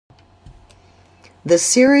The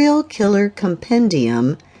Serial Killer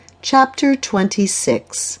Compendium, Chapter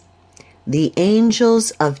 26, The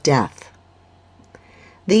Angels of Death.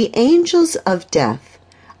 The angels of death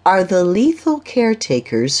are the lethal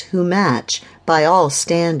caretakers who match, by all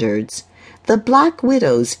standards, the black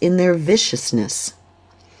widows in their viciousness.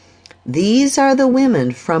 These are the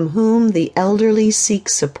women from whom the elderly seek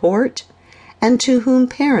support and to whom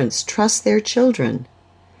parents trust their children.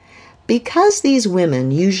 Because these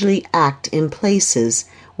women usually act in places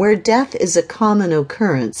where death is a common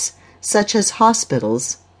occurrence, such as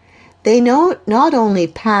hospitals, they not only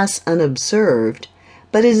pass unobserved,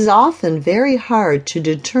 but it is often very hard to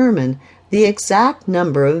determine the exact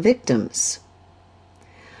number of victims.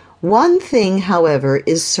 One thing, however,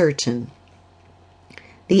 is certain.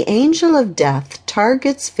 The angel of death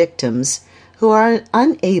targets victims who are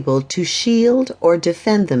unable to shield or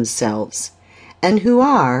defend themselves, and who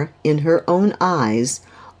are, in her own eyes,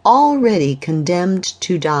 already condemned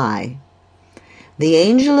to die. The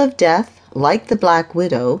angel of death, like the Black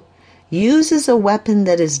Widow, uses a weapon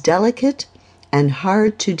that is delicate and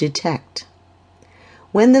hard to detect.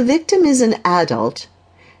 When the victim is an adult,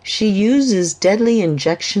 she uses deadly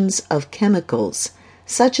injections of chemicals,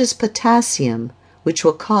 such as potassium, which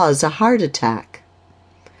will cause a heart attack.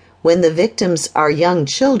 When the victims are young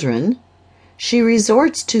children, she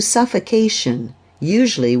resorts to suffocation,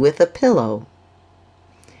 usually with a pillow.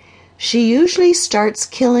 She usually starts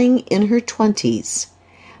killing in her 20s,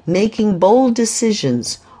 making bold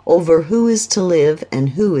decisions over who is to live and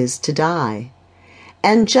who is to die,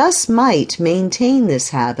 and just might maintain this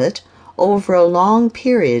habit over a long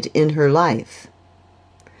period in her life.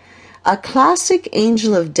 A classic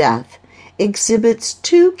angel of death exhibits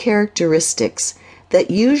two characteristics that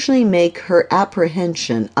usually make her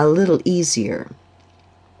apprehension a little easier.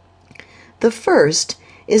 The first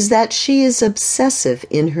is that she is obsessive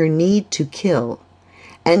in her need to kill,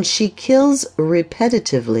 and she kills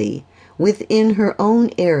repetitively within her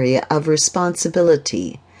own area of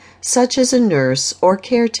responsibility, such as a nurse or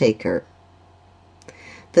caretaker.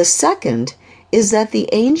 The second is that the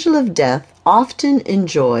angel of death often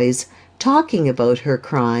enjoys talking about her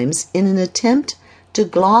crimes in an attempt to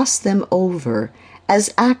gloss them over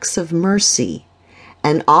as acts of mercy,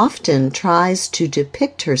 and often tries to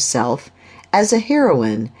depict herself as a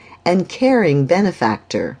heroine and caring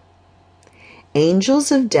benefactor. Angels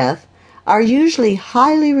of death are usually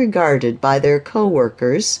highly regarded by their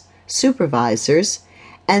co-workers, supervisors,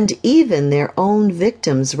 and even their own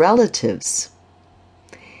victims' relatives.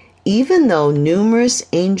 Even though numerous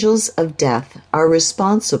angels of death are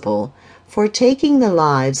responsible for taking the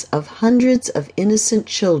lives of hundreds of innocent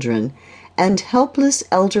children and helpless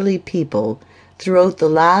elderly people throughout the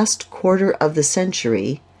last quarter of the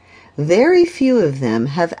century, very few of them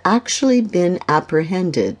have actually been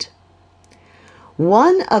apprehended.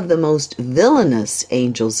 One of the most villainous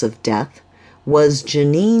angels of death was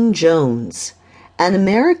Janine Jones, an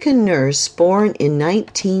American nurse born in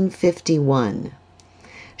 1951.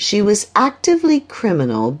 She was actively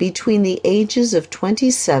criminal between the ages of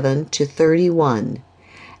 27 to 31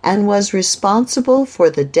 and was responsible for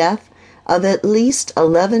the death of at least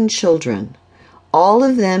 11 children, all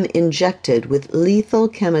of them injected with lethal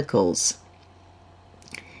chemicals.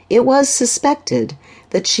 It was suspected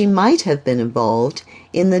that she might have been involved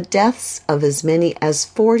in the deaths of as many as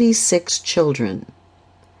 46 children.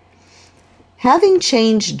 Having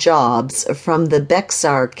changed jobs from the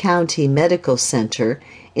Bexar County Medical Center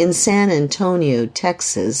in San Antonio,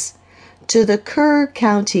 Texas, to the Kerr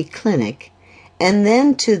County Clinic, and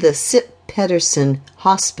then to the Sip Pedersen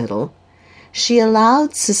Hospital, she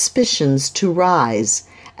allowed suspicions to rise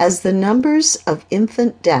as the numbers of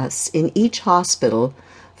infant deaths in each hospital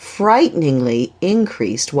frighteningly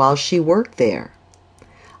increased while she worked there.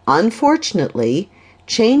 Unfortunately,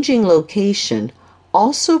 changing location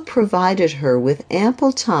also provided her with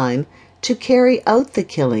ample time to carry out the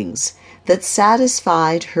killings that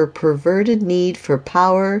satisfied her perverted need for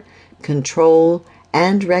power, control,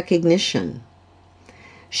 and recognition.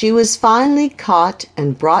 She was finally caught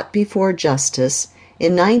and brought before justice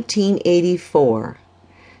in 1984.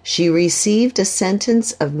 She received a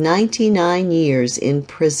sentence of 99 years in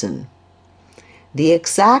prison. The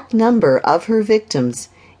exact number of her victims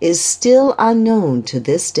is still unknown to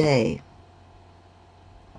this day.